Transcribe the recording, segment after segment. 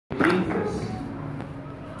Jesus.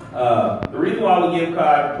 The reason why we give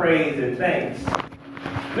God praise and thanks.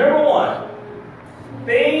 Number one,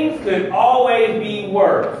 things could always be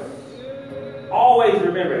worse. Always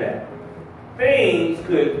remember that. Things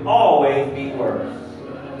could always be worse.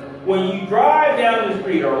 When you drive down the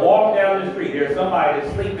street or walk down the street, there's somebody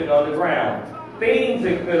that's sleeping on the ground. Things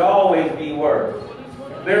that could always be worse.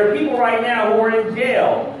 There are people right now who are in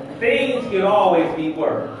jail. Things could always be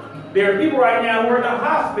worse. There are people right now who are in the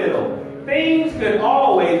hospital. Things could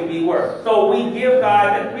always be worse. So we give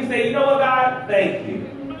God, we say, you know what, God? Thank you.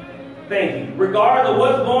 Thank you. Regardless of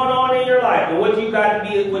what's going on in your life and what you got to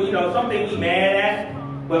be, something to be mad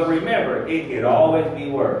at. But remember, it could always be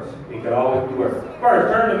worse. It could always be worse.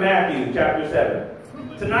 First, turn to Matthew chapter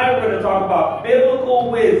 7. Tonight we're going to talk about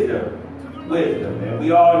biblical wisdom. Wisdom. And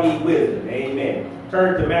we all need wisdom. Amen.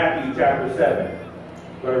 Turn to Matthew chapter 7.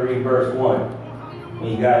 We're going to read verse 1.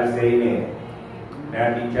 When you got to say amen.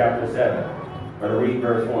 Matthew chapter 7. We're going to read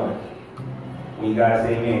verse 1. When you got to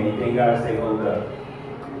say amen. You think you got to say hold up.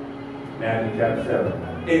 Matthew chapter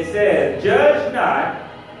 7. It says, judge not,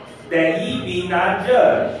 that ye be not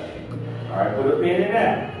judged. All right, put a pin in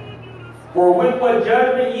that. For with what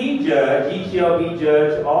judgment ye judge, ye shall be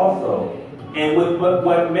judged also. And with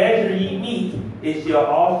what measure ye meet, it shall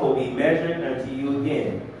also be measured unto you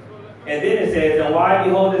again. And then it says, and why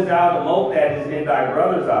beholdest thou the mote that is in thy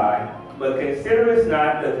brother's eye, but considerest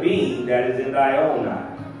not the beam that is in thy own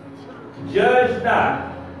eye? Judge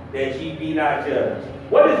not, that ye be not judged.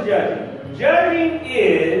 What is judging? Judging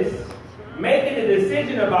is making a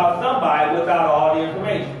decision about somebody without all the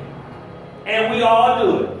information. And we all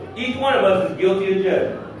do it. Each one of us is guilty of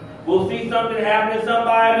judging. We'll see something happen to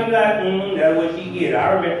somebody and be like, that's what she did.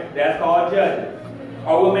 I remember. That's called judging.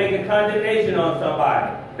 Or we'll make a condemnation on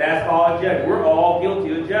somebody. That's called judging. We're all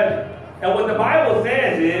guilty of judging. And what the Bible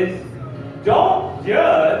says is, don't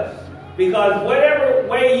judge, because whatever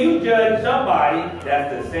way you judge somebody,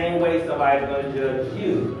 that's the same way somebody's going to judge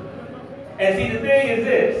you. And see, the thing is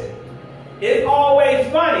this. It's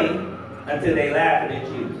always funny until they laughing at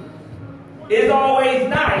you. It's always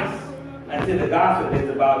nice until the gossip is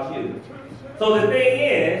about you. So the thing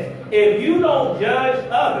is, if you don't judge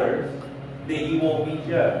others, then you won't be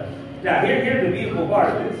judged. Now, here's the beautiful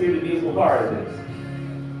part of this. Here's the beautiful part of this.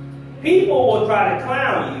 People will try to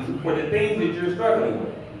clown you for the things that you're struggling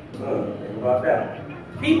with. Think about that.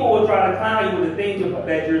 People will try to clown you with the things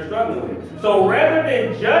that you're struggling with. So rather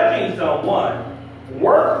than judging someone,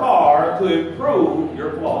 work hard to improve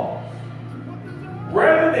your flaws.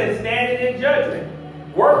 Rather than standing in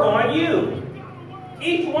judgment, work on you.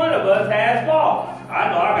 Each one of us has flaws. I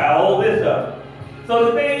know I got a whole list of them. So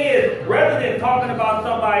the thing is, rather than talking about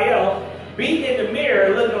somebody else, be in the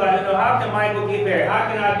mirror looking like, how can Michael get better?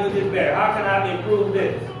 How can I do this better? How can I improve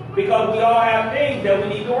this? Because we all have things that we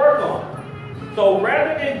need to work on. So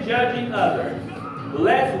rather than judging others,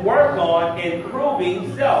 let's work on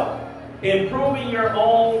improving self. Improving your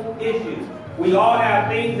own issues. We all have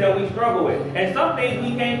things that we struggle with. And some things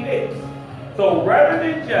we can't fix. So rather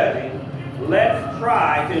than judging, let's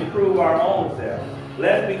try to improve our own self.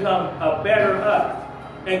 Let's become a better us.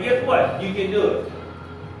 And guess what? You can do it.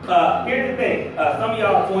 Here's the thing. Some of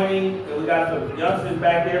y'all 20, we got some youngsters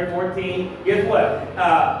back there, 14. Guess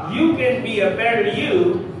what? You can be a better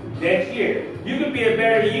you next year. You can be a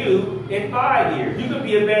better you in 5 years. You can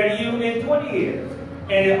be a better you in 20 years.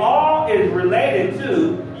 And it all is related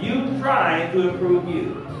to you trying to improve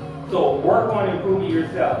you. So work on improving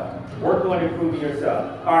yourself. Work on improving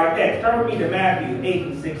yourself. All right, next. Turn with me to Matthew 8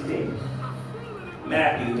 and 16.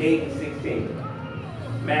 Matthew 8 and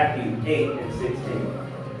 16. Matthew 8 and 16.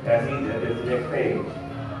 That's easy. That's the next page.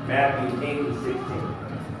 Matthew 8 and 16.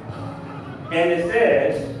 And it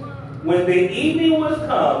says, when the evening was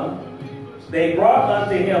come, they brought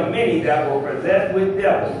unto him many that were possessed with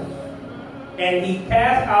devils. And he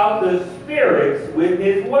cast out the spirits with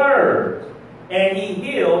his word. And he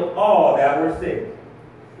healed all that were sick.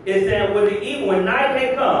 It said, when night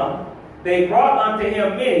had come, they brought unto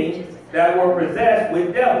him many that were possessed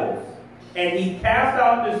with devils. And he cast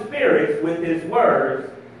out the spirits with his words.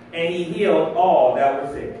 And he healed all that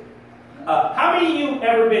were sick. How many of you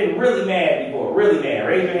ever been really mad before? Really mad.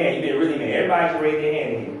 Raise your hand. You've been really mad. Everybody should raise their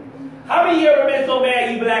hand in here. How many of you ever been so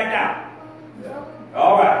mad you blacked out?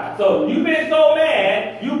 All right. So you've been so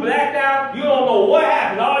mad, you blacked out, you don't know what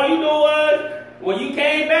happened. All you knew was, when you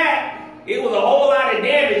came back, it was a whole lot of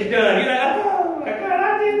damage done. You're like, oh my God,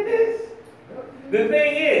 I did this. The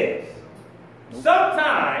thing is,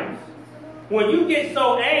 sometimes when you get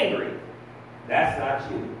so angry, that's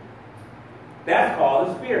not you. That's called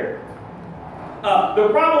a spirit. The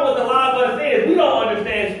problem with a lot of us is we don't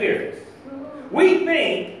understand spirits. We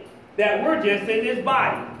think that we're just in this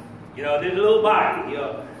body. You know, this little body. You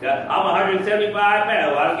know, I'm 175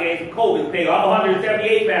 pounds. I gave some COVID thing. I'm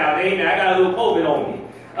 178 pounds. Amen. I got a little COVID on me.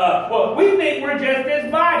 Well, we think we're just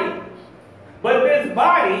this body. But this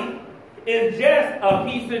body is just a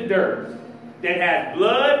piece of dirt that has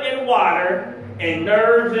blood and water and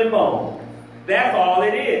nerves and bones. That's all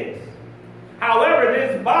it is. However,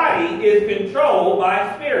 this body is controlled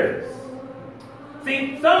by spirits.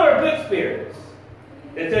 See, some are good spirits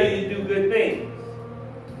that tell you to do good things.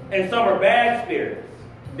 And some are bad spirits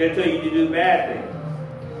that tell you to do bad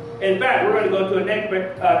things. In fact, we're going to go to a next,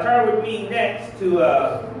 turn with me next to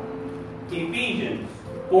Ephesians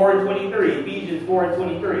 4 and 23. Ephesians 4 and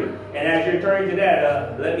 23. And as you're turning to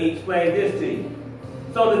that, let me explain this to you.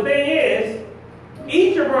 So the thing is,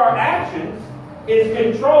 each of our actions is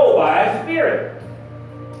controlled by a spirit.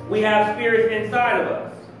 We have spirits inside of us.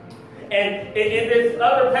 And in this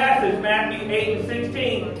other passage, Matthew 8 and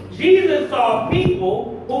 16, Jesus saw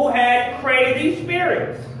people who had crazy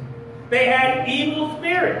spirits. They had evil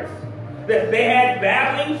spirits. They had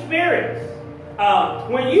battling spirits.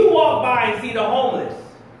 When you walk by and see the homeless,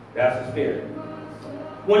 that's a spirit.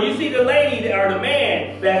 When you see the lady or the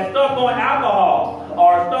man that's stuck on alcohol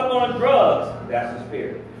or stuck on drugs, that's a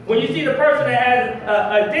spirit. When you see the person that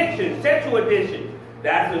has addiction, sexual addiction,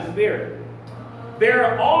 that's a spirit.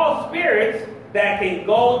 They're all spirits that can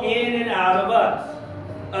go in and out of us.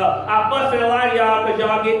 I fuss at a lot of y'all because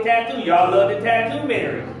y'all get tattooed. Y'all love the tattoo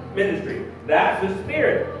ministry. That's the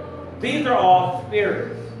spirit. These are all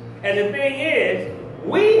spirits. And the thing is,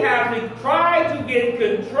 we have to try to get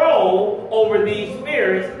control over these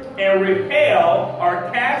spirits and repel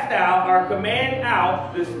or cast out or command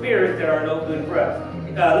out the spirits that are no good for us.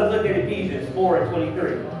 Let's look at Ephesians 4 and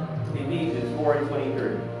 23. Ephesians 4 and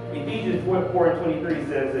 23. Ephesians 4 and 23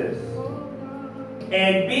 says this.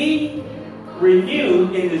 And be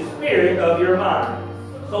renewed in the spirit of your mind.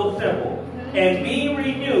 So simple. And be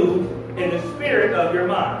renewed in the spirit of your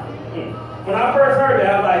mind. When I first heard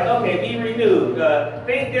that, I was like, okay, be renewed.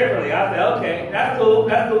 Think differently. I said, okay, that's cool.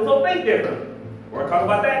 That's cool. So think differently. We're going to talk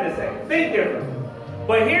about that in a second. Think differently.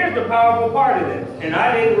 But here's the powerful part of this. And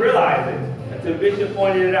I didn't realize it until Bishop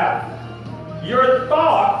pointed it out. Your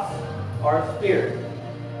thoughts are spirit.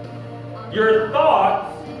 Your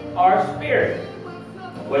thoughts are spirit.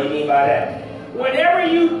 What do you mean by that? Whenever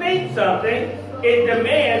you think something, it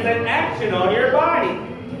demands an action on your body.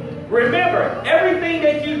 Remember, everything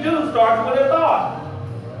that you do starts with a thought.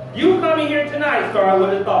 You coming here tonight started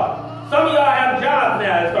with a thought. Some of y'all have jobs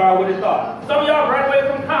now that start with a thought. Some of y'all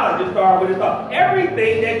graduated from college that start with a thought.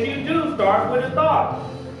 Everything that you do starts with a thought.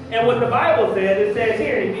 And what the Bible says, it says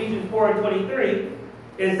here in Ephesians 4 and 23,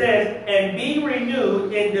 it says, and be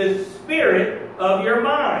renewed in the spirit of your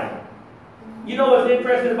mind. You know what's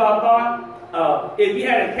interesting about thought? If you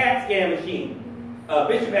had a CAT scan machine,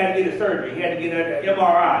 Bishop had to get a surgery. He had to get an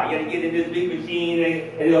MRI. He had to get in this big machine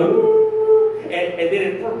and then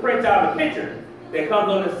it prints out a picture that comes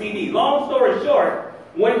on the CD. Long story short,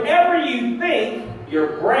 whenever you think,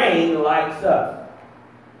 your brain lights up.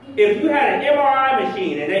 If you had an MRI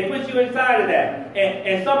machine and they put you inside of that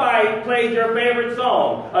and somebody plays your favorite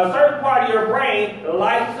song, a certain part of your brain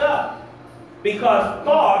lights up because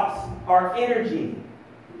thoughts are energy.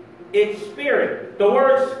 It's spirit. The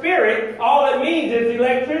word spirit, all it means is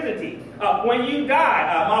electricity. When you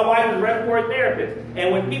die, my wife is a respiratory therapist,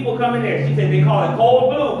 and when people come in there, she said they call it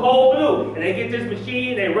cold blue, and they get this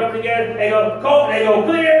machine, they rub together, they go cold, they go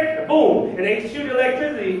clear, boom, and they shoot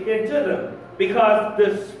electricity into them because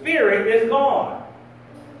the spirit is gone.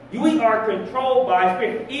 We are controlled by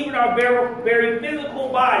spirit. Even our very physical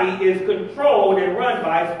body is controlled and run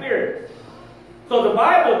by spirits. So the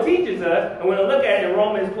Bible teaches us, and we're going to look at it in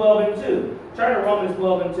Romans 12 and 2. Turn to Romans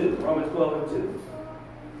 12 and 2. Romans 12 and 2.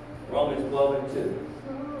 Romans 12 and 2.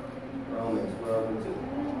 Romans 12 and 2.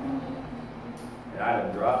 And I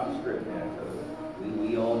have dropped the script now, so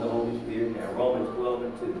we own the Holy Spirit now. Romans 12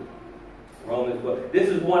 and 2. Romans 12. This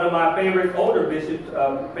is one of my favorite older bishops'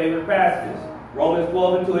 favorite passages. Romans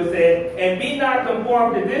 12 and 2, it says, and be not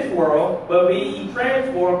conformed to this world, but be ye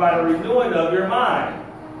transformed by the renewing of your mind,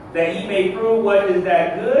 that ye may prove what is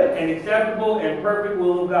that good and acceptable and perfect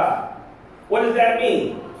will of God. What does that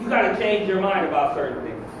mean? You got to change your mind about certain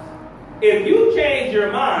things. If you change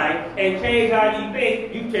your mind and change how you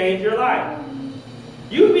think, you change your life.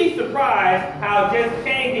 You'd be surprised how just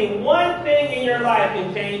changing one thing in your life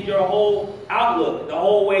can change your whole outlook, the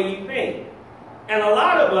whole way you think. And a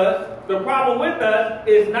lot of us, the problem with us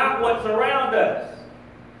is not what's around us.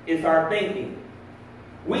 It's our thinking.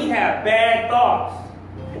 We have bad thoughts.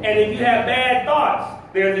 And if you have bad thoughts,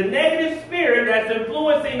 There's a negative spirit that's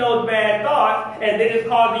influencing those bad thoughts, and then it's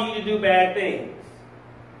causing you to do bad things.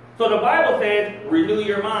 So the Bible says, renew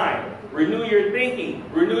your mind, renew your thinking,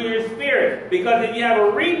 renew your spirit. Because if you have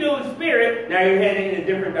a renewed spirit, now you're heading in a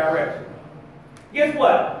different direction. Guess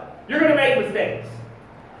what? You're going to make mistakes.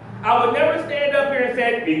 I would never stand up here and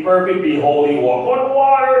say, be perfect, be holy, walk on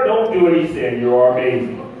water, don't do any sin, you are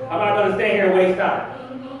amazing. I'm not going to stand here and waste time.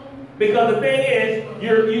 Because the thing is,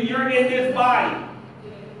 you're in this body.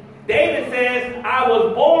 David says, I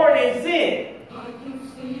was born in sin,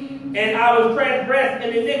 and I was transgressed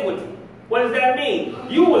in iniquity. What does that mean?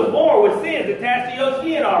 You was born with sins attached to your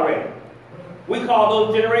skin already. We call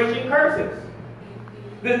those generation curses.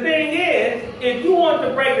 The thing is, if you want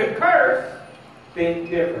to break a curse, think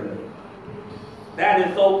differently. That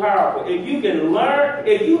is so powerful. If you can learn,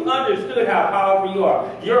 if you understood how powerful you are,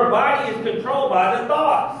 your body is controlled by the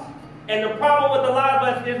thoughts. And the problem with a lot of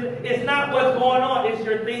us is it's not what's going on, it's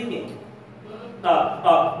your thinking.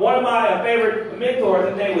 One of my favorite mentors,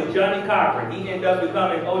 his name was Johnny Cochran. He ended up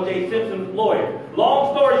becoming O.J. Simpson's lawyer.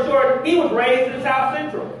 Long story short, he was raised in South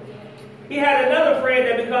Central. He had another friend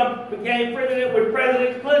that became president with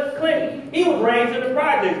President Clinton. He was raised in the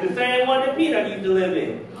projects, the same one that Peanut used to live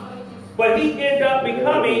in. But he ended up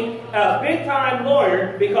becoming a big-time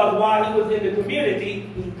lawyer because while he was in the community,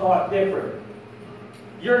 he thought different.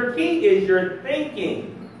 Your key is your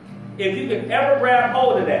thinking. If you can ever grab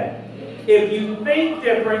hold of that. If you think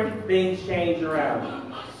different, things change around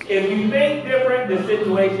you. If you think different, the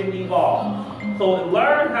situation evolves. So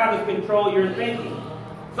learn how to control your thinking.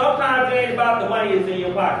 Sometimes it ain't about the money that's in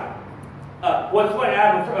your pocket. What's funny,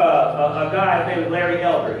 I have a guy, his name is Larry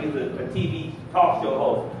Elder. He's a TV talk show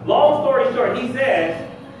host. Long story short, he says,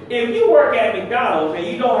 if you work at McDonald's and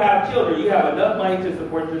you don't have children, you have enough money to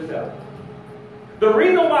support yourself. The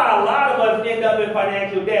reason why a lot of us end up in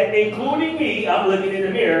financial debt, including me, I'm looking in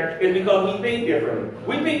the mirror, is because we think differently.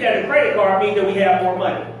 We think that a credit card means that we have more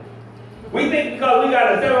money. We think because we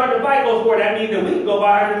got a 700 FICO score, that means that we can go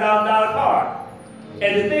buy a $100,000 car.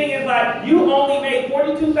 And the thing is, like, you only make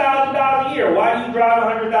 $42,000 a year. Why do you drive a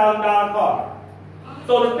 $100,000 car?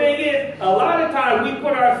 So the thing is, a lot of times we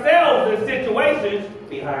put ourselves in situations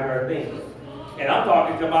behind our things. And I'm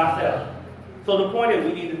talking to myself. So the point is,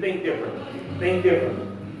 we need to think differently. Think differently.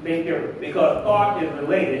 Think differently. Because thought is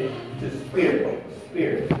related to spirit.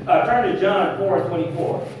 Turn to John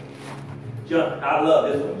 4:24. I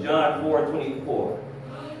love this one. John 4:24.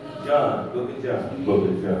 Book of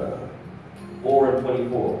John.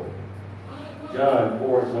 4:24. John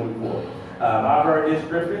 4:24. I've heard this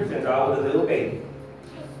scripture since I was a little baby.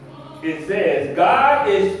 It says, God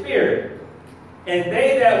is spirit, and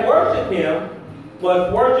they that worship him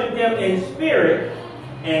must worship him in spirit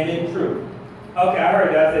and in truth. Okay, I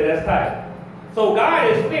heard that. I said that's tight. So God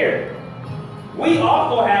is spirit. We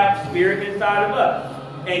also have spirit inside of us.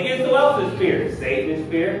 And guess who else is spirit? Satan's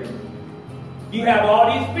spirit. You have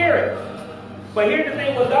all these spirits. But here's the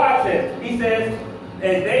thing what God says. He says,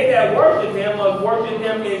 and they that worship him must worship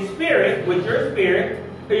him in spirit, with your spirit,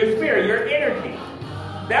 your energy.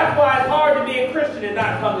 That's why it's hard to be a Christian and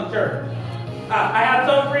not come to church. I have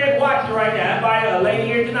some friends watching right now. I invited a lady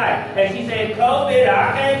here tonight, and she said, COVID,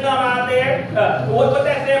 I can't come out there. What's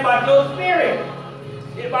that saying about your spirit?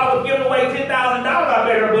 If I was giving away $10,000, I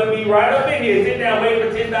better put me right up in here, sit down, wait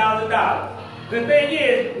for $10,000. The thing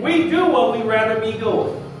is, we do what we'd rather be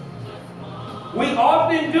doing. We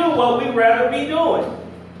often do what we'd rather be doing.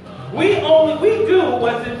 We do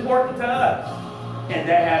what's important to us. And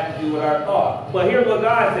that has to do with our thought. But here's what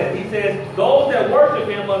God says. He says, those that worship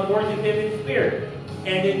him must worship him in spirit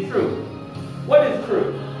and in truth. What is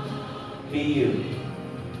truth? Be you.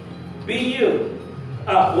 Be you.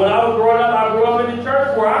 When I was growing up, I grew up in the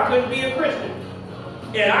church where I couldn't be a Christian.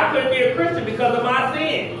 And I couldn't be a Christian because of my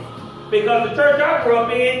sins. Because the church I grew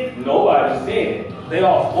up in, nobody sinned. They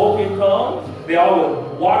all spoke in tongues. They all were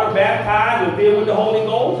water baptized and filled with the Holy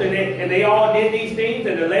Ghost. And they all did these things.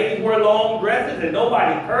 And the ladies wore long dresses. And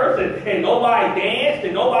nobody cursed. And nobody danced.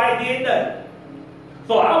 And nobody did nothing.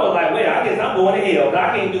 So I was like, wait, I guess I'm going to hell.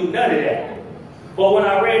 I can't do none of that. But when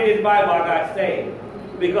I read this Bible, I got saved.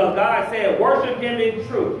 Because God said, worship him in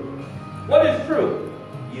truth. What is truth?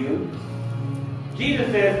 You.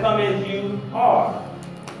 Jesus says, come as you are.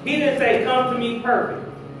 He didn't say, come to me perfect.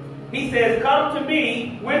 He says, come to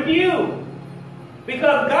me with you.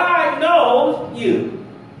 Because God knows you.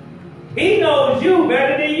 He knows you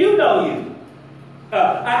better than you know you.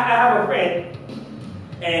 I have a friend,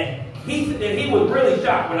 and he was really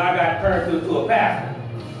shocked when I got turned to a pastor.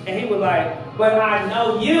 And he was like, but I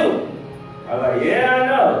know you. I was like, yeah, I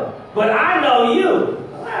know. But I know you.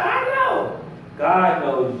 Well, I know. God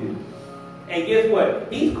knows you. And guess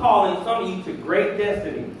what? He's calling some of you to great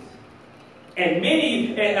destinies. And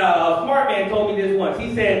a smart man told me this once.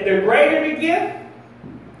 He said, the greater the gift,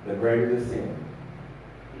 the greater the sin.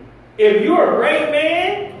 If you're a great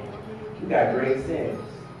man, you got great sins.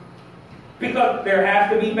 Because there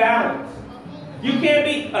has to be balance. You can't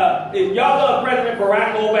be, if y'all love President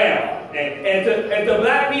Barack Obama, and to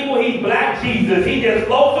black people, he's black Jesus. He just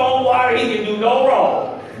floats on water. He can do no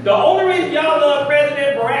wrong. The only reason y'all love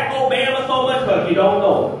President Barack Obama so much because you don't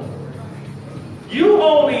know him. You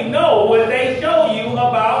only know what they show you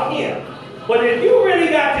about him. But if you really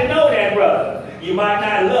got to know that brother, you might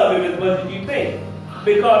not love him as much as you think.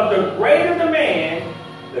 Because the greater the man,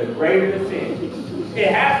 the greater the sin. It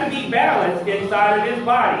has to be balanced inside of this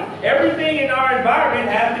body. Everything in our environment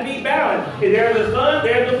has to be balanced. If there's a sun,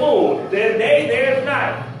 there's a moon. There's day, there's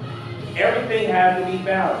night. Everything has to be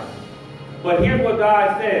balanced. But here's what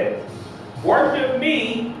God says. Worship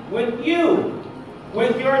me with you,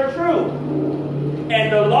 with your truth.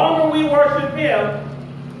 And the longer we worship him,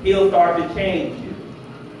 he'll start to change you.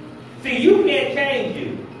 See, you can't change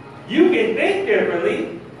you. You can think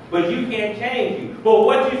differently, but you can't change you. But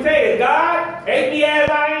what you say is, God, take me as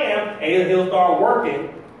I am, and he'll start working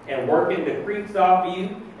the creeks off of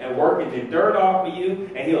you, and working the dirt off of you,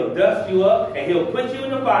 and he'll dust you up, and he'll put you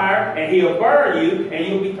in the fire, and he'll burn you, and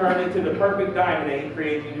you'll be turned into the perfect diamond that he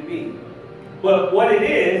created you to be. But what it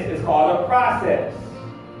is called a process.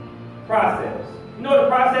 Process. You know what a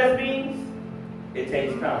process means? It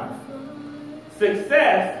takes time.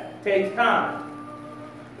 Success takes time.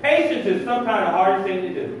 Patience is sometimes the hardest thing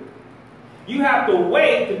to do. You have to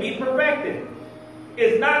wait to be perfected.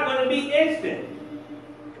 It's not going to be instant.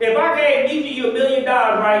 If I gave each of you $1 million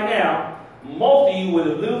right now, most of you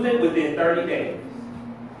would lose it within 30 days.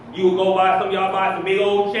 You would go buy, some of y'all buy some big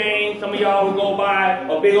old chains, some of y'all would go buy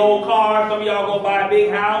a big old car, some of y'all go buy a big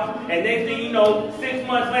house, and next thing you know, 6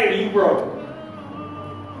 months later, you broke.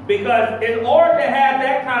 Because in order to have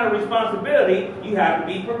that kind of responsibility, you have to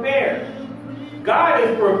be prepared. God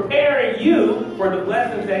is preparing you for the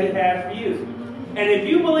blessings that he has for you. And if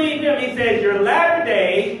you believe him, he says, your latter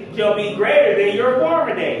days shall be greater than your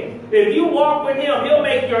former days. If you walk with him, he'll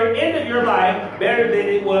make your end of your life better than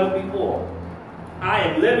it was before. I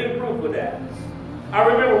am living proof of that. I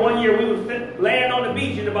remember one year we were laying on the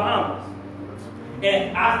beach in the Bahamas.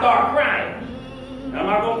 And I started crying. I'm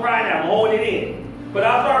not going to cry now, I'm holding it in. But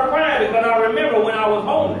I started crying because I remember when I was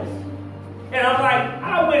homeless. And I'm like,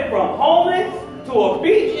 I went from homeless to a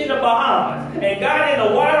beach in the Bahamas and got in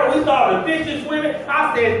the water. We saw the fishes swimming.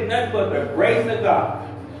 I said, nothing but the grace of God.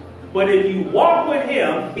 But if you walk with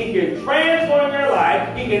him, he can transform your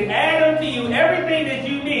life. He can add unto you everything that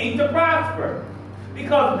you need to prosper.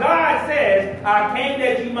 Because God says, I came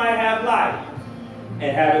that you might have life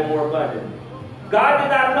and have it more abundantly. God did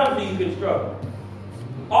not come so you can struggle.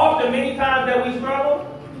 Often, many times that we struggle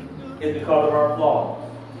is because of our flaws,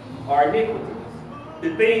 our iniquities.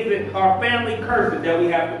 The things that are family curses that we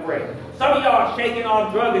have to break. Some of y'all shaking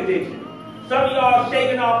off drug addiction. Some of y'all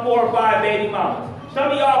shaking off 4 or 5 baby mamas.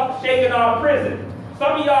 Some of y'all shaking off prison.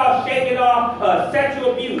 Some of y'all shaking off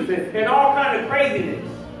sexual abuse and all kind of craziness.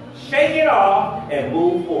 Shake it off and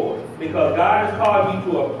move forward. Because God has called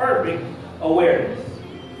you to a perfect awareness.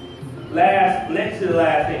 Next to the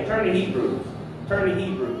last thing. Turn to Hebrews. Turn to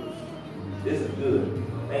Hebrews. This is good.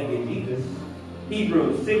 Thank you, Jesus.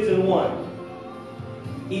 Hebrews 6:1.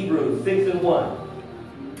 Hebrews 6:1.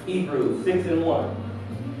 Hebrews 6:1.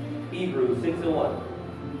 Hebrews 6:1.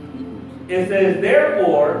 It says,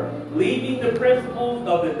 therefore, leaving the principles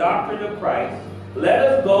of the doctrine of Christ, let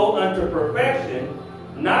us go unto perfection,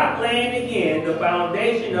 not laying again the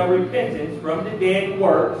foundation of repentance from the dead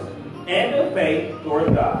works and of faith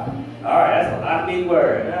toward God. All right, that's a lot of big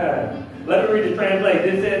words. Let me read the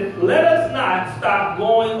translation. It says, let us not stop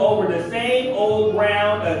going over the same old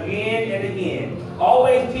ground again and again,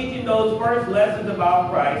 always teaching those first lessons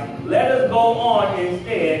about Christ. Let us go on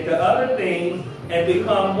instead to other things and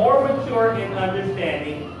become more mature in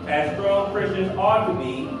understanding, as strong Christians ought to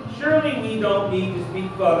be. Surely we don't need to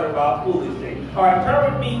speak further about foolish things. All right,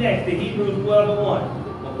 turn with me next to Hebrews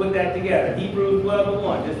 12:1. We'll put that together. Hebrews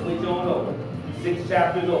 12:1. Just switch on over. 6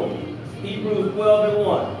 chapters over. Hebrews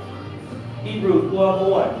 12:1. Hebrews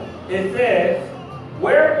 12:1. It says,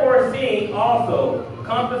 wherefore seeing also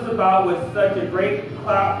compass about with such a great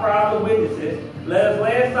crowd of witnesses, let us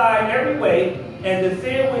lay aside every weight and the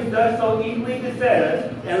sin which does so easily beset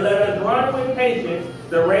us, and let us run with patience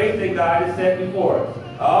the race that God has set before us.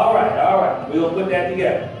 All right. We're going to put that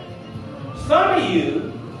together. Some of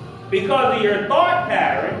you, because of your thought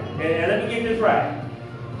pattern, and let me get this right,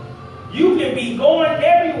 you can be going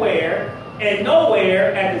everywhere and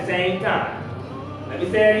nowhere at the same time. Let me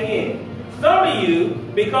say it again. Some of you,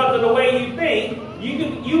 because of the way you think,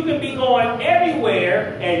 you can be going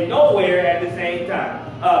everywhere and nowhere at the same time.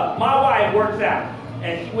 My wife works out,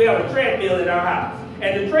 and we have a treadmill in our house.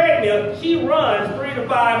 And the treadmill, she runs 3 to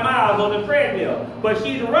 5 miles on the treadmill. But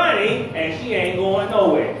she's running, and she ain't going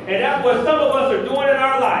nowhere. And that's what some of us are doing in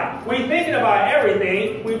our life. We're thinking about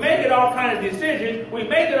everything. We making all kind of decisions. We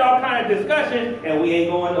making all kind of discussions, and we ain't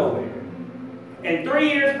going nowhere. And 3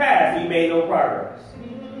 years passed, we made no progress.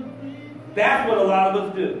 That's what a lot of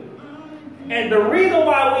us do. And the reason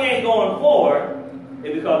why we ain't going forward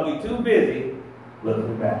is because we're too busy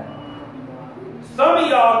looking back. Some of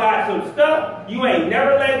y'all got some stuff you ain't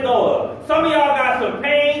never let go of. Some of y'all got some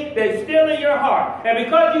pain that's still in your heart. And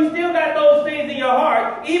because you still got those things in your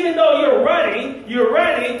heart, even though you're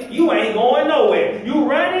running, you ain't going nowhere. You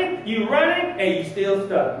running, and you still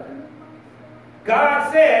stuck.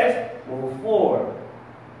 God says, move forward.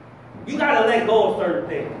 You got to let go of certain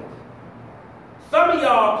things. Some of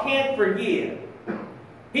y'all can't forgive.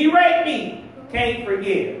 He raped me, can't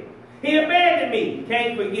forgive. He abandoned me,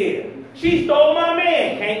 can't forgive. She stole my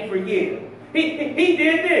man, can't forgive. He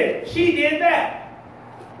did this, she did that.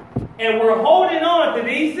 And we're holding on to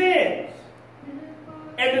these sins.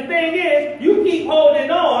 And the thing is, you keep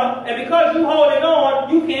holding on, and because you holding on,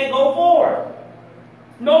 you can't go forward.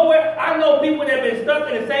 Nowhere. I know people that have been stuck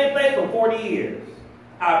in the same place for 40 years.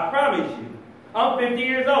 I promise you. I'm 50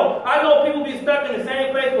 years old. I know people be stuck in the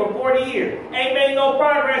same place for 40 years. Ain't made no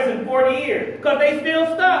progress in 40 years. Because they still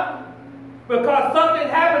stuck. Because something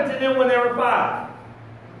happened to them when they were 5.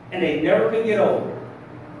 And they never could get over it.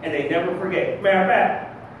 And they never forget. Matter of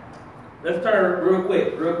fact, let's turn real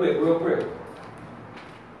quick. Turn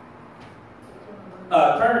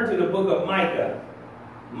to the book of Micah.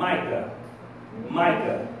 Micah.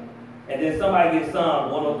 And then somebody get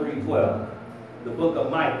Psalm 103:12. The book of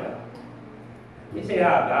Micah. You see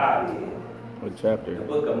how God is. What chapter? The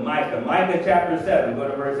book of Micah. Micah chapter 7. Go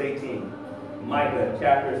to verse 18. Micah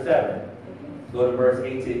chapter 7. Go to verse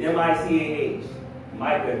 18. M-I-C-A-H.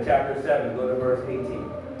 Micah chapter 7. Go to verse 18.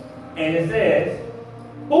 And it says,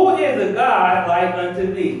 who is a God like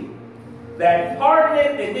unto thee, that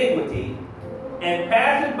pardoneth iniquity, and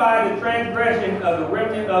passeth by the transgression of the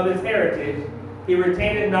remnant of his heritage? He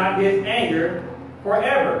retaineth not his anger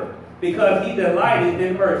forever, because he delighteth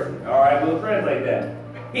in mercy. All right, we'll translate that.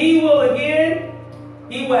 He will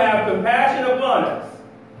have compassion upon us.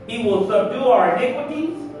 He will subdue our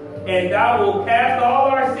iniquities, and thou wilt cast all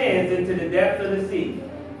our sins into the depths of the sea.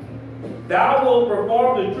 Thou wilt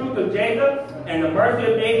perform the truth of Jacob, and the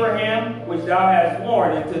mercy of Abraham, which thou hast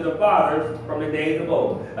sworn unto the fathers from the days of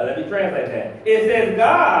old. Now let me translate that. It says,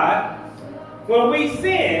 God, when we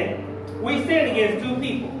sin against two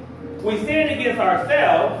people. We sin against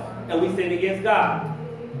ourselves, and we sin against God.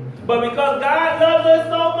 But because God loves us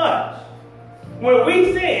so much, when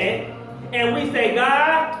we sin and we say,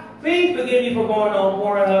 God, please forgive me for going on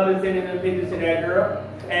Pornhub and sending them pictures to that girl.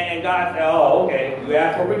 And God said, oh, okay, you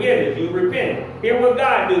asked for forgiveness. You repented. Here's what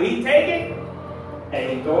God do. He take it and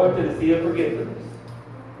he throw it to the sea of forgetfulness.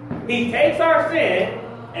 He takes our sin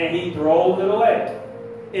and he throws it away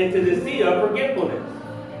into the sea of forgetfulness.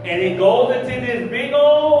 And it goes into this big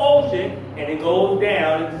old ocean, and it goes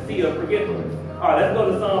down into the sea of forgetfulness. All right, let's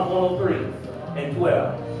go to Psalm 103 and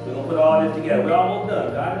 12. We're going to put all this together. We're almost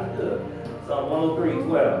done. God is good. Psalm 103,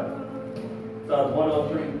 12. Psalm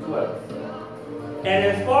 103, 12. And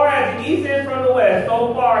as far as the east is from the west,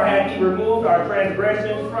 so far hath he removed our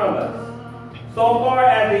transgressions from us. So far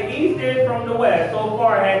as the east is from the west, so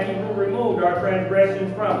far hath he removed our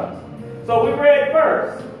transgressions from us. So we read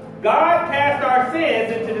first, God cast our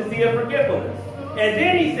sins into the sea of forgetfulness. And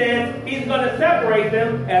then he says he's going to separate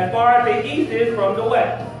them as far as the east is from the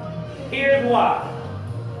west. Here's why.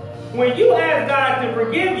 When you ask God to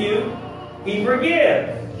forgive you, he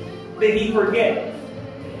forgives. Then he forgets.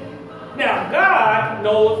 Now, God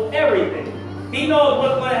knows everything. He knows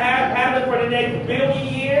what's going to happen for the next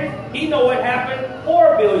billion years. He knows what happened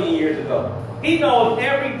 4 billion years ago. He knows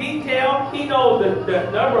every detail. He knows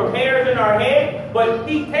the number of hairs in our head. But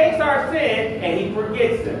he takes our sin and he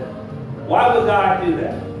forgets them. Why would God do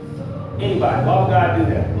that? Anybody? Why would God do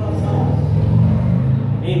that?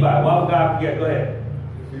 Anybody? Why would God forget? Go ahead.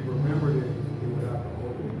 If he remembered it, he would have to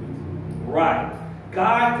hold it. Right.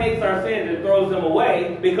 God takes our sins and throws them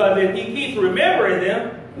away because if he keeps remembering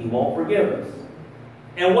them, he won't forgive us.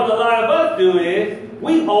 And what a lot of us do is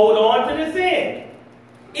we hold on to the sin.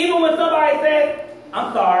 Even when somebody says,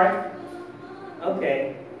 I'm sorry.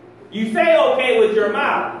 Okay. You say okay with your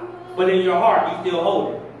mouth, but in your heart you still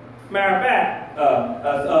hold it. Matter of fact,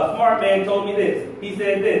 a smart man told me this. He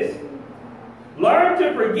said this. Learn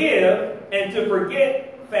to forgive and to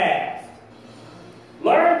forget fast.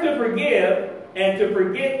 Learn to forgive and to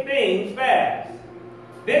forget things fast.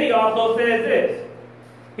 Then he also says this.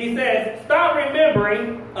 He says, stop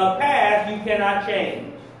remembering a past you cannot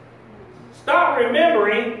change. Stop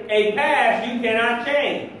remembering a past you cannot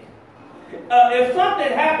change. If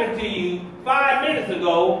something happened to you 5 minutes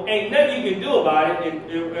ago, ain't nothing you can do about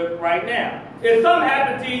it right now. If something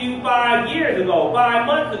happened to you 5 years ago, 5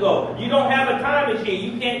 months ago, you don't have a time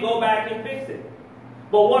machine. You can't go back and fix it.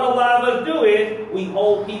 But what a lot of us do is we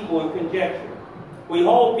hold people in conjecture. We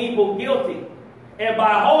hold people guilty. And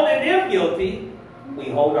by holding them guilty, we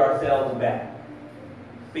hold ourselves back.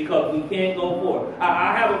 Because we can't go forward.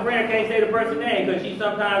 I have a friend, I can't say the person's name because she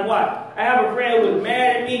sometimes what? I have a friend who was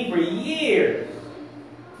mad at me for years.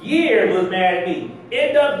 Years was mad at me.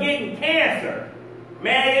 Ended up getting cancer.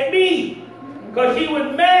 Mad at me. Because she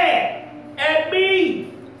was mad at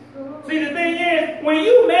me. See, the thing is, when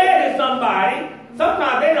you mad at somebody,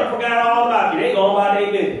 sometimes they done forgot all about you. They go about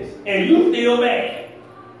their business. And you still mad.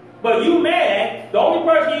 But you mad, the only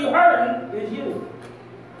person you hurting is you.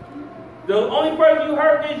 The only person you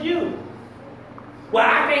hurt is you. Well,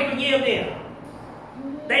 I can't forgive them.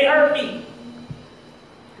 They hurt me.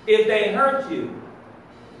 If they hurt you,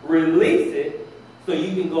 release it so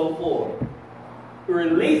you can go forward.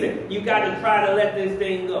 Release it. You got to try to let this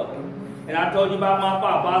thing go. And I told you about my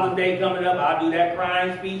Father's Day coming up. I'll do that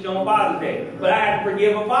crying speech on Father's Day. But I had to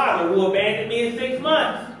forgive a father who abandoned me in 6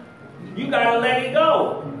 months. You got to let it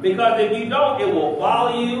go. Because if you don't, it will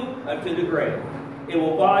follow you to the grave. It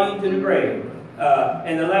will follow you to the grave.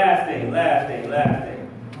 And the last thing.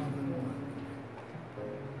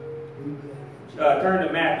 Turn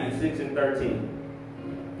to Matthew 6 and 13.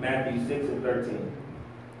 Matthew 6 and 13.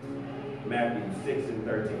 Matthew 6 and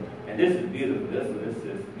 13. And this is beautiful. This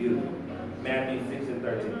is beautiful. Matthew 6 and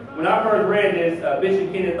 13. When I first read this,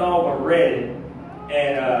 Bishop Kenneth Alvin read it.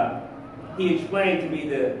 And he explained to me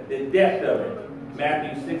the depth of it.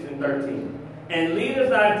 Matthew 6 and 13. And lead us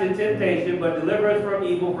not into temptation, but deliver us from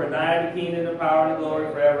evil. For thine is the kingdom, the power, and the glory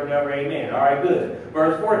forever and ever. Amen. All right, good.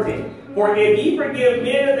 Verse 14. For if ye forgive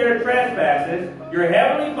men of their trespasses, your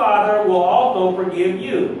heavenly Father will also forgive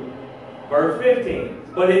you. Verse 15.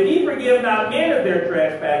 But if ye forgive not men of their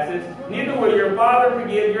trespasses, neither will your Father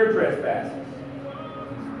forgive your trespasses.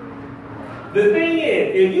 The thing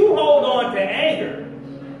is, if you hold on to anger,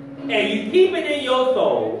 and you keep it in your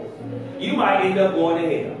soul, you might end up going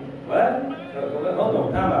to hell. What? Hold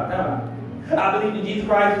on, time out. I believe in Jesus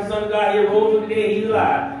Christ, the Son of God, He rose from the dead, He's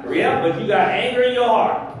alive. Yeah, but you got anger in your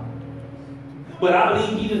heart. But I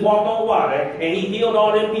believe Jesus walked on water and He healed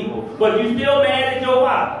all them people. But you still mad at your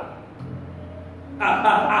Father.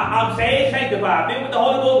 I'm saved, sanctified, been with the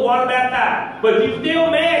Holy Ghost, water baptized. But you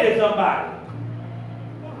still mad at somebody.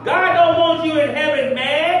 God don't want you in heaven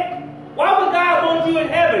mad. Why would God want you in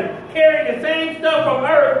heaven carrying the same stuff from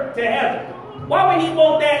earth to heaven? Why would He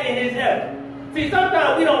want that in His heaven? See,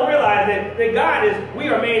 sometimes we don't realize that God is, we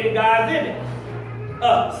are made in God's image.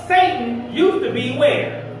 Satan used to be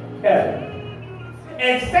where? Heaven.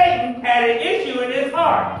 And Satan had an issue in his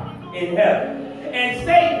heart in heaven. And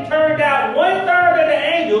Satan turned out 1/3 of the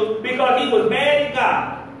angels because he was mad at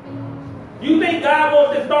God. You think God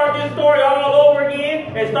wants to start this story all over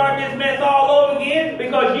again and start this mess all over again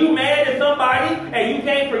because you mad at somebody and you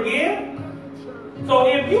can't forgive? So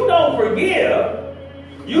if you don't forgive,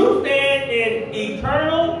 you stand in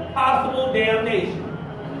eternal possible damnation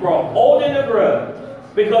for holding a grudge.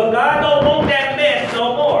 Because God don't want that mess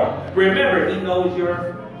no more. Remember, He knows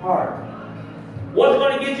your heart. What's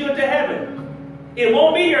going to get you into heaven? It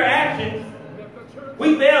won't be your actions.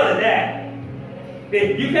 We fail at that.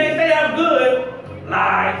 If you can't say I'm good,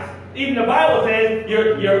 lies. Even the Bible says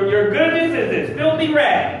your goodness is as filthy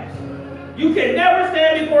rags. You can never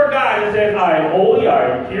stand before God and say, I am holy,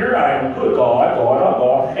 I am pure, I am good,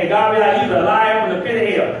 God. And God be like, you're a liar from the pit of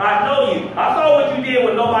hell. I know you. I saw what you did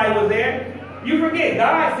when nobody was there. You forget,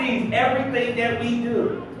 God sees everything that we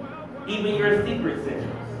do, even your secret sins.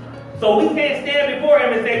 So we can't stand before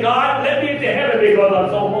Him and say, God, let me into heaven because I'm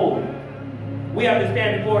so holy. We have to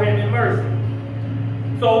stand before Him in mercy.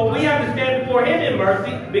 So we have to stand before Him in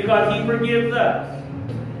mercy because He forgives us.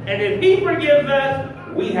 And if He forgives us,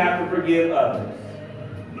 we have to forgive others.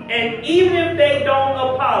 And even if they don't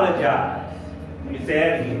apologize, you say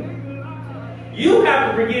that again. You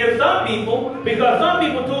have to forgive some people because some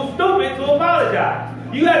people too stupid to apologize.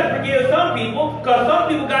 You have to forgive some people because some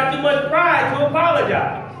people got too much pride to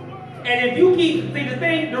apologize. And if you keep,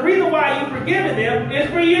 the reason why you're forgiving them is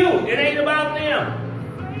for you. It ain't about them.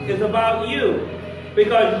 It's about you.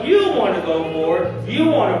 because you want to go forward, you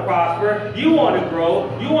want to prosper, you want to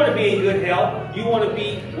grow, you want to be in good health, you want to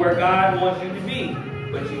be where God wants you to be.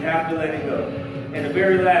 But you have to let it go. And the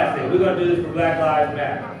very last thing, we're going to do this for Black Lives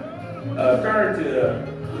Matter. Turn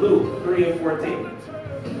to Luke 3 and 14.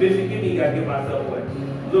 Bishop, give me, I gotta get myself away.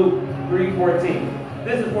 Luke 3:14.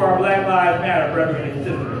 This is for our Black Lives Matter brethren and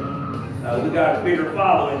sisters. We got a bigger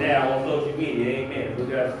following now on social media. Amen. We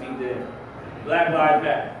got to speak to them. Black Lives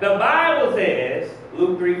Matter. The Bible says,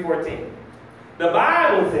 Luke 3:14. The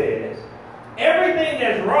Bible says, everything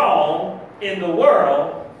that's wrong in the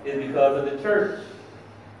world is because of the church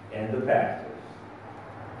and the pastors.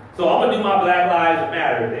 So I'm going to do my Black Lives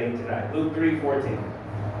Matter thing tonight. Luke 3:14.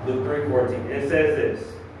 Luke 3:14. It says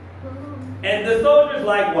this. And the soldiers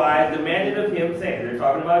likewise demanded of him, saying, they're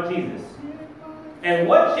talking about Jesus, and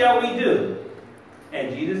what shall we do?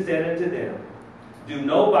 And Jesus said unto them, do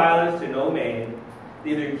no violence to no man,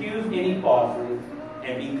 neither accuse any falsely,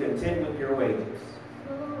 and be content with your wages.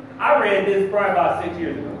 I read this probably about 6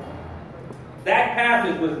 years ago. That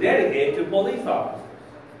passage was dedicated to police officers.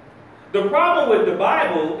 The problem with the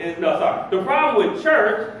Bible is, the problem with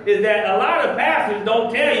church is that a lot of pastors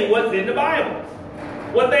don't tell you what's in the Bible.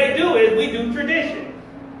 What they do is we do tradition.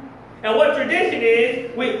 And what tradition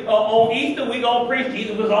is, on Easter we're going to preach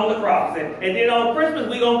Jesus was on the cross. And then on Christmas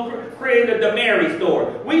we're going to create the Mary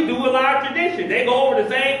story. We do a lot of tradition. They go over the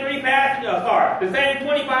same the same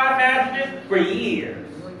 25 passages for years.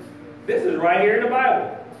 This is right here in the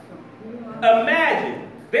Bible.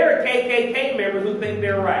 Imagine, there are KKK members who think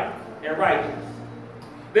they're right and righteous.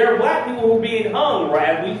 There are black people who are being hung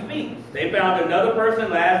right as we speak. They found another person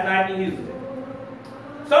last night in Houston.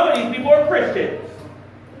 Some of these people are Christians.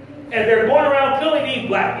 And they're going around killing these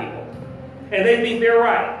black people. And they think they're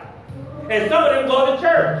right. And some of them go to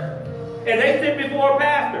church. And they sit before a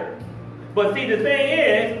pastor. But see, the thing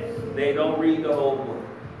is, they don't read the whole book.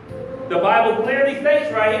 The Bible clearly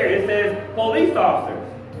states right here, it says police officers.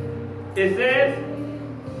 It says,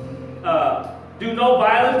 do no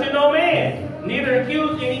violence to no man, neither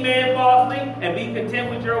accuse any man falsely, and be content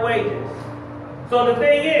with your wages. So the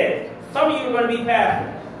thing is, some of you are going to be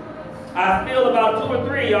pastors. I feel about 2 or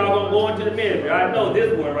 3 of y'all going to go into the ministry. I know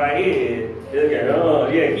this one right here.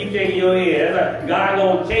 Keep shaking your head. That's like God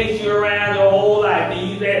going to chase you around your whole life. And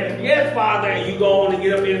you say, yes, Father, and you go on to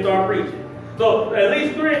get up here and start preaching. So at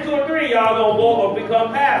least 2 or 3 of y'all going to go or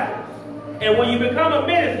become pastors. And when you become a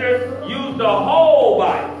minister, use the whole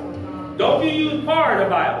Bible. Don't you use part of the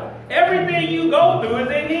Bible. Everything you go through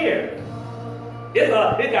is in here. We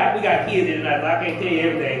got kids in tonight, so I can't tell you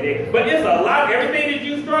everything. But it's a lot. Everything that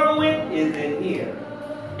you struggle with is in here.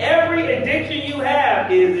 Every addiction you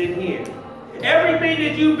have is in here. Everything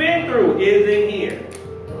that you've been through is in here.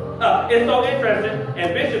 It's so interesting,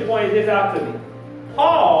 and Bishop pointed this out to me.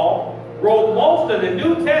 Paul wrote most of the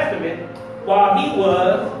New Testament while he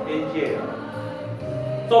was in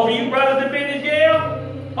jail. So for you brothers that been in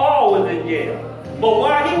jail, Paul was in jail. But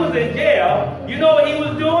while he was in jail, you know what he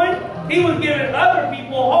was doing? He was giving other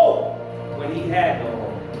people hope when he had no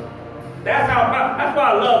hope. That's why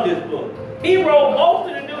I love this book. He wrote most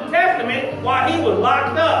of the New Testament while he was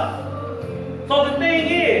locked up. So the thing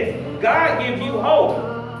is, God gives you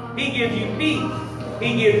hope. He gives you peace.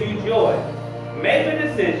 He gives you joy. Make a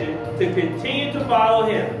decision to continue to follow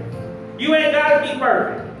him. You ain't got to be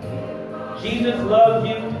perfect. Jesus loves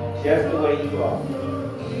you just the way you are.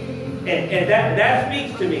 And that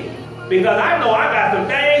speaks to me. Because I know I got some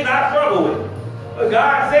things I struggle with. But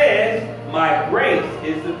God says, my grace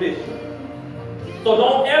is sufficient. So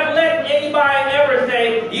don't ever let anybody ever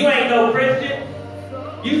say, you ain't no Christian.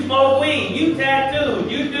 You smoke weed, you tattoo,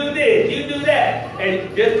 you do this, you do that.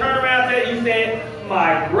 And just turn around and you say,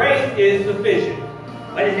 my grace is sufficient.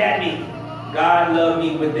 What does that mean? God loved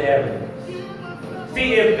me with the evidence.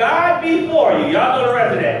 See, if God be for you, y'all know the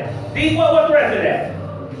rest of that. See, what's the rest of that?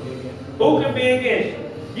 Who can be against you?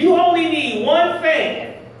 You only need one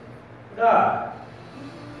fan. God.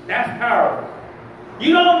 That's powerful.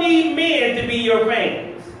 You don't need men to be your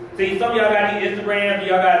fans. See, some of y'all got these Instagrams,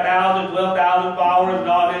 y'all got 1,000, 12,000 followers and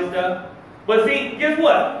all this stuff. But see, guess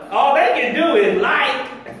what? All they can do is like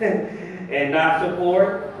and not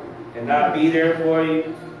support and not be there for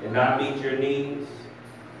you and not meet your needs.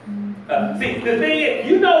 See, the thing is,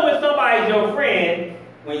 you know when somebody's your friend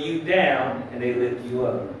when you down and they lift you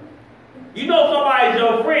up. You know somebody's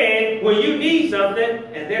your friend when you need something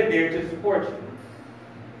and they're there to support you.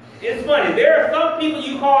 It's funny. There are some people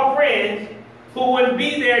you call friends who wouldn't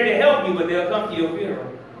be there to help you, but they'll come to your funeral.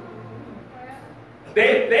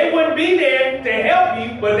 They wouldn't be there to help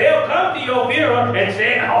you, but they'll come to your funeral and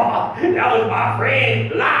say, oh, that was my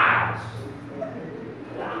friend. Lies.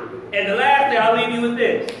 And the last lastly, I'll leave you with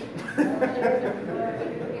this.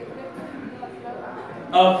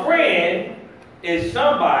 A friend is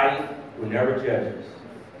somebody who never judges.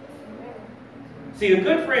 See, a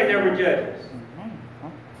good friend never judges.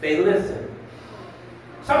 They listen.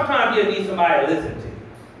 Sometimes you need somebody to listen to you.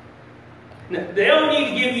 Now, they don't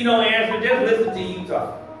need to give you no answer, just listen to you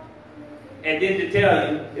talk. And then to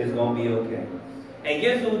tell you it's going to be okay. And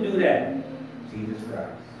guess who do that? Jesus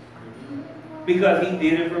Christ. Because he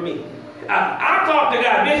did it for me. I talk to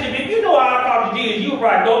God, Bishop, if you know how I talk to Jesus, you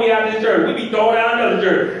probably throw me out of this church. We be thrown out of another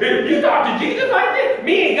church. If you talk to Jesus like this,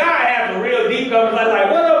 me and God have some real deep conversations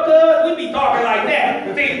like, what up, cuz? We be talking like that.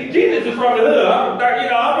 But see, Jesus is from the hood. I'm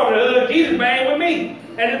from the hood. Jesus bang with me.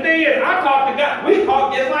 And the thing is, I talk to God. We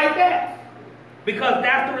talk just like that. Because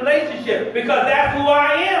that's the relationship. Because that's who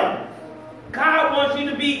I am. God wants you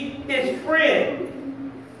to be his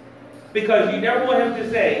friend. Because you never want him to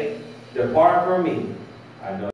say, depart from me. I know.